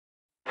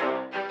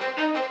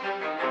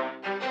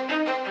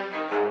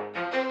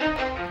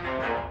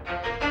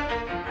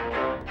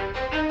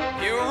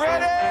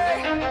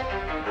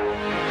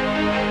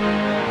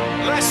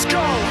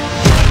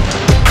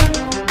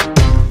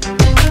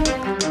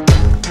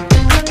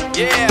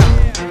Yeah.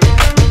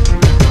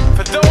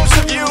 For those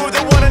of you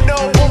that wanna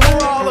know what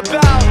we're all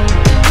about,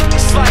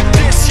 it's like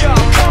this, y'all.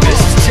 Come on. This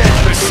is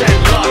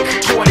 10% luck,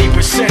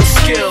 20%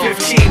 skill,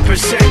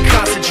 15%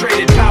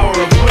 concentrated power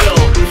of will,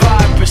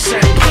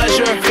 5%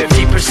 pleasure,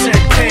 50%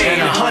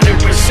 pain, and 100%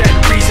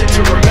 reason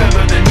to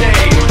remember the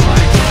name.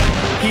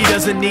 He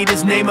doesn't need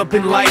his name up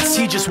in lights,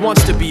 he just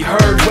wants to be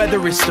heard, whether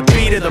it's the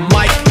beat or the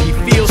mic. He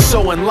feels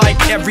so unlike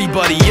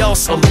everybody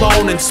else,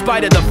 alone, in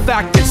spite of the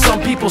fact that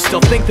some people still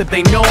think that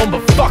they know him.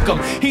 But fuck him,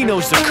 he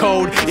knows the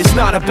code. It's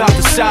not about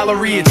the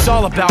salary, it's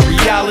all about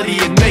reality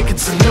and making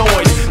some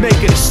noise,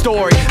 making a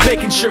story,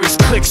 making sure his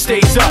click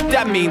stays up.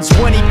 That means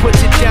when he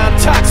puts it down,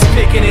 Tox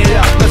picking it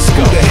up. Let's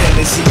go. Who the hell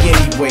is he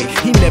anyway?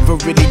 He never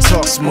really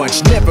talks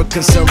much, never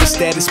concerned with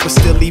status, but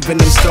still leaving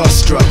him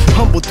starstruck.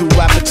 Humble through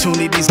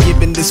opportunities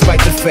given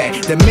despite the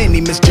fact that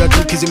many misjudge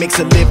him cause he makes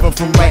a living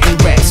from writing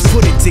raps.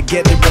 Put it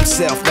together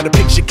himself, got a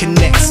picture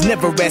connects,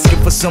 never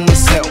asking for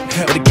someone's help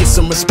or to get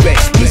some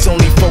respect. He's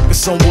only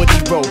focused on what he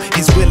wrote,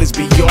 his will is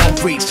beyond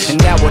reach,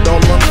 and now it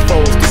all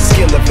unfolds, the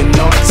skill of an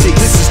artist.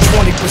 This is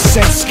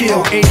 20%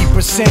 skill,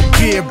 80%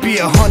 fear, be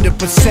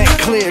 100%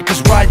 clear,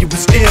 cause Ryu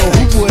was ill.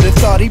 Who would've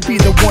thought he'd be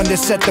the one that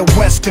set the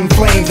West in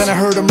flames? And I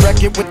heard him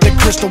wreck it with the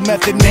crystal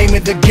method, name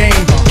of the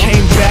game.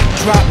 Came back,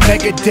 dropped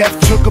Megadeth,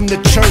 took him to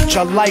church.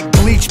 I like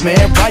Bleach,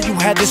 man. Ryu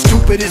had the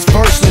stupidest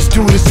verse, this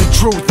dude is the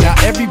truth. Now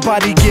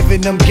everybody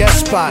giving them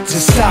guest spots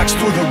and stocks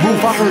through the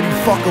roof. I heard he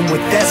fucking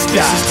with that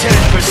stock.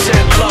 This is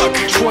 10% luck,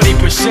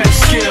 20%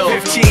 skill,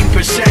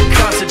 15%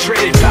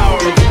 concentrated power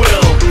of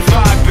will,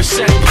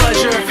 5%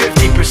 pleasure,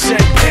 50%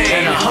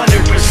 pain, and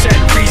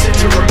 100% reason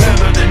to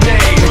remember the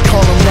name. They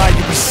call him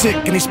Ryu, he's sick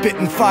and he's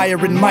spitting fire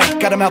and Mike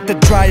got him out the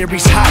dryer,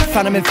 he's hot.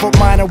 Found him in Fort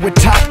Minor with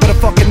top, but a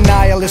fucking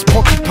nihilist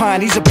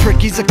porcupine. He's a prick,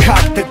 he's a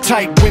cock. The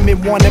type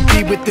women wanna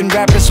be within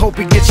rappers, hope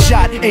he gets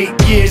shot. 8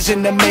 years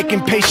in the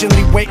making,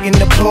 patiently waiting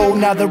to blow.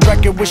 Now the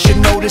record with your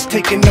notice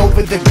taking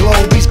over the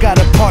globe. He's got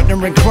a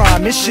partner in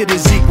crime, his shit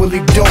is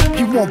equally dope.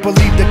 You won't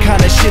believe the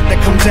kind of shit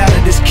that comes out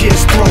of this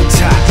kid's throat.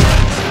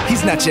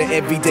 He's not your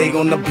everyday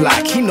on the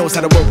block. He knows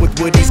how to work with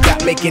what he's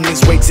got, making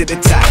his way to the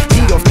top.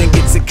 He often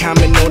gets a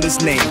comment on his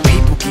name.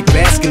 People keep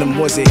asking him,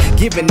 was it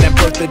given that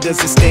birth or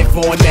does it stand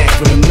for an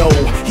acronym? No,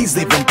 he's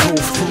living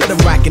proof. Let him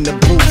rock in the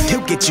booth.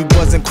 He'll get you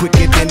buzzing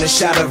quicker than a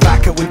shot of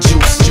vodka with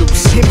juice.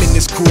 Him and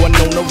his crew are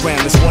known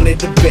around as one of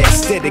the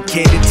best,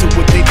 dedicated to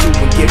what they do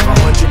and give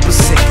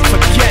 100%.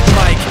 Forget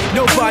Mike,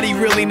 nobody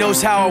really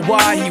knows how or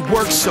why he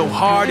works so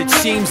hard. It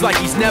seems like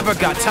he's never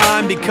got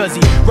time, because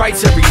he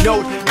writes every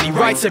note and he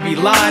writes every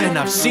line. And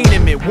I've seen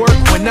him at work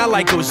when that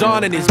light goes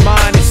on in his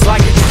mind. It's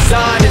like a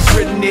design is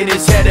written in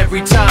his head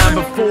every time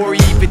before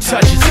he even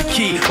touches a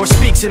key or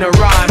speaks in a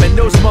rhyme. And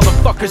those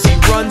motherfuckers he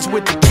runs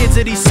with, the kids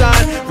that he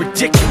signed,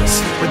 ridiculous,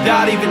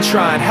 without even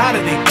trying. How do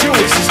they do it?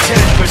 This is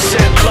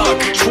 10% luck,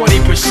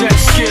 20%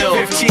 skill,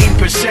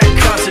 15%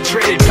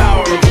 concentrated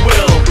power of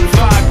will,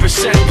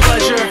 5%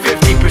 pleasure,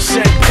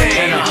 50%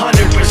 pain, and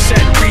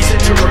 100% reason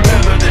to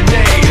remember the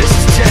name. This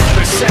is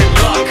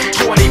 10% luck,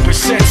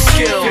 20%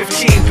 skill,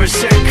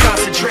 15%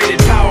 concentrated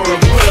power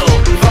of will,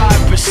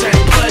 5%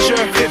 pleasure,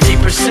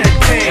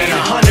 50% pain, and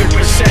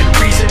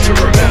 100% reason to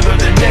remember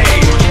the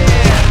name.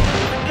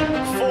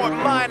 Yeah. Fort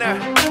Minor,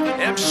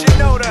 M.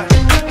 Shinoda,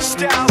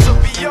 styles of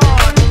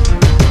beyond.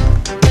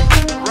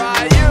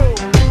 Ryu,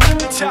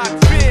 Top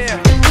Beer,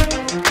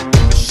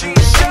 Machine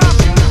Shop.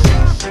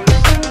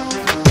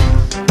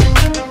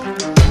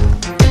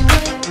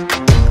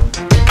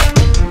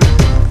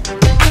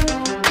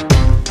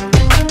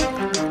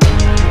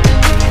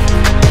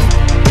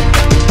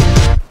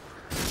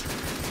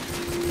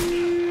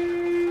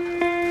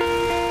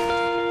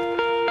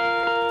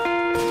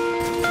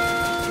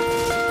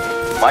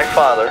 My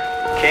father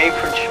came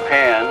from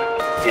Japan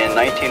in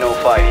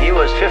 1905. He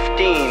was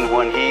 15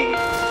 when he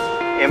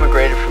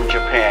immigrated from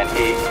Japan.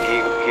 He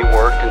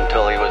worked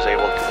until he was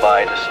able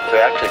to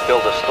actually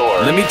build a store.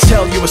 Let me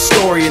tell you a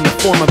story in the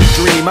form of a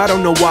dream. I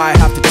don't know why I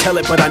have to tell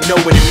it, but I know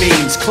what it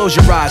means. Close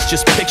your eyes,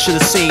 just picture the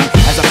scene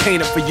as I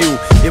paint it for you.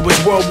 It was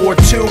World War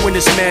II when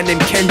this man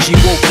named Kenji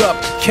woke up.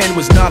 Ken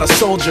was not a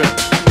soldier,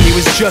 he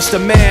was just a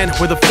man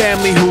with a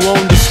family who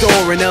owned a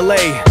store in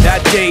LA.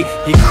 That day,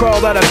 he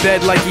crawled out of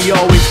bed like he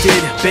always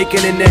did,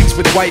 bacon and eggs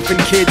with wife and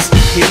kids.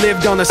 He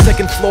lived on the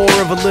second floor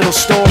of a little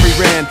store he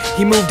ran.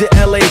 He moved to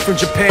LA from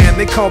Japan,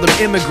 they called him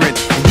immigrant.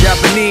 In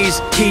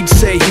Japanese, he'd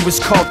say he was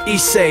called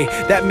Issei.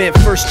 That meant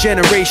first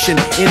generation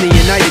in the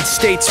United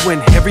States, when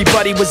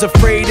everybody was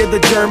afraid of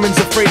the Germans,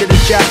 afraid of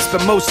the Japs,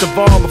 but most of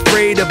all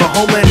afraid of a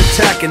homeland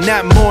attack. And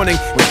that morning,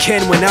 when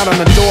Ken went out on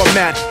the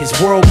doormat, his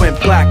world went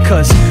black,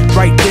 cause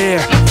right there,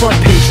 front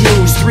page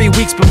news, 3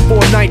 weeks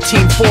before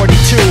 1942,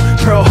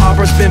 Pearl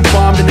Harbor's been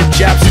bombed and the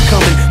Japs are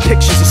coming.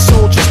 Pictures of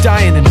soldiers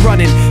dying and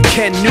running.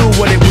 Ken knew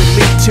what it would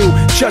lead to,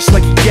 just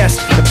like he guessed.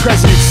 The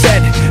president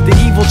said the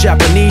evil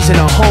Japanese in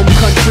our home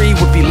country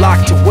would be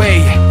locked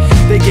away.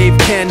 They gave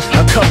Ken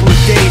a couple of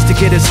days to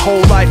get his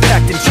whole life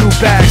packed in 2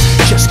 bags.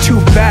 Just 2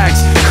 bags,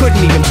 couldn't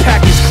even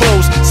pack his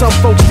clothes. Some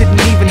folks didn't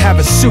even have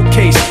a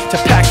suitcase to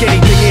pack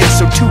anything in,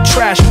 so 2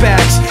 trash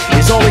bags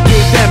is all he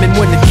gave them. And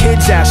when the kids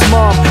asked,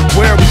 "Mom,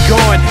 where are we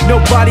going?"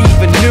 Nobody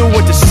even knew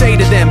what to say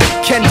to them.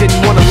 Ken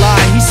didn't want to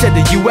lie. He said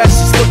the US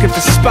is looking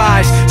for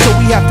spies, so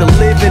we have to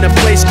live in a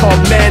place called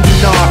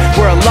Manzanar,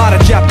 where a lot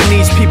of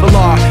Japanese people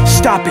are.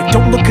 Stop it,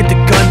 don't look at the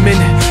gunman.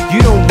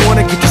 You don't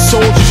want to get the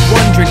soldiers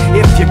wondering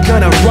if you're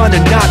gonna run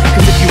or not,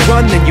 cause if you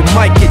run then you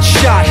might get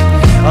shot.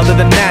 Other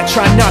than that,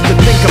 try not to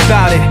think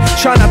about it.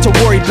 Try not to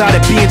worry about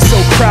it being so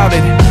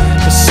crowded,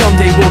 but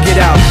someday we'll get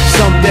out.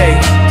 Someday,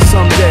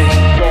 someday.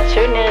 As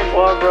soon as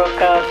war broke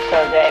out, so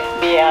the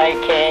FBI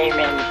came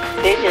and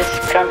they just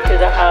come to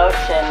the house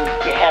and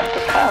you have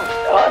to come.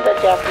 All the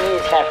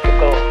Japanese have to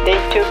go. They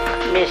took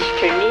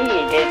Mr.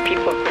 Nii.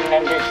 People couldn't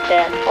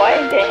understand why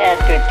they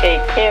had to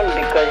take him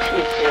because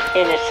he's an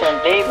innocent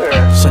laborer.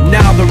 So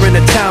now they're in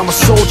a town with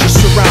soldiers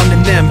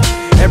surrounding them.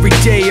 Every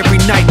day, every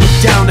night, look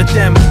down at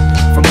them.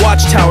 From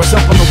watchtowers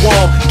up on the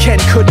wall, Ken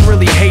couldn't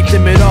really hate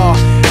them at all.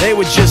 They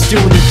were just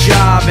doing the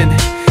job and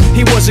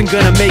he wasn't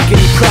gonna make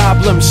any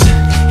problems.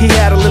 He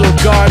had a little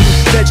garden,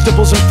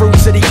 vegetables and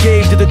fruits that he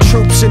gave to the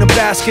troops in a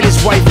basket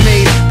his wife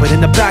made. But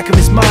in the back of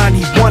his mind,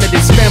 he wanted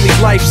his family's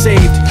life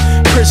saved.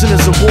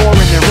 Prisoners of war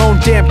in their own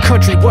damn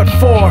country, what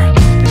for?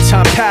 And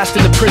time passed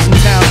in the prison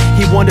town.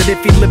 He wondered if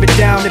he'd live it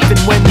down if and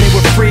when they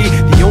were free.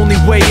 The only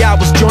way out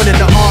was joining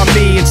the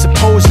army, and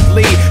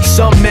supposedly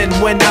some men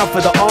went out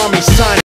for the army, son.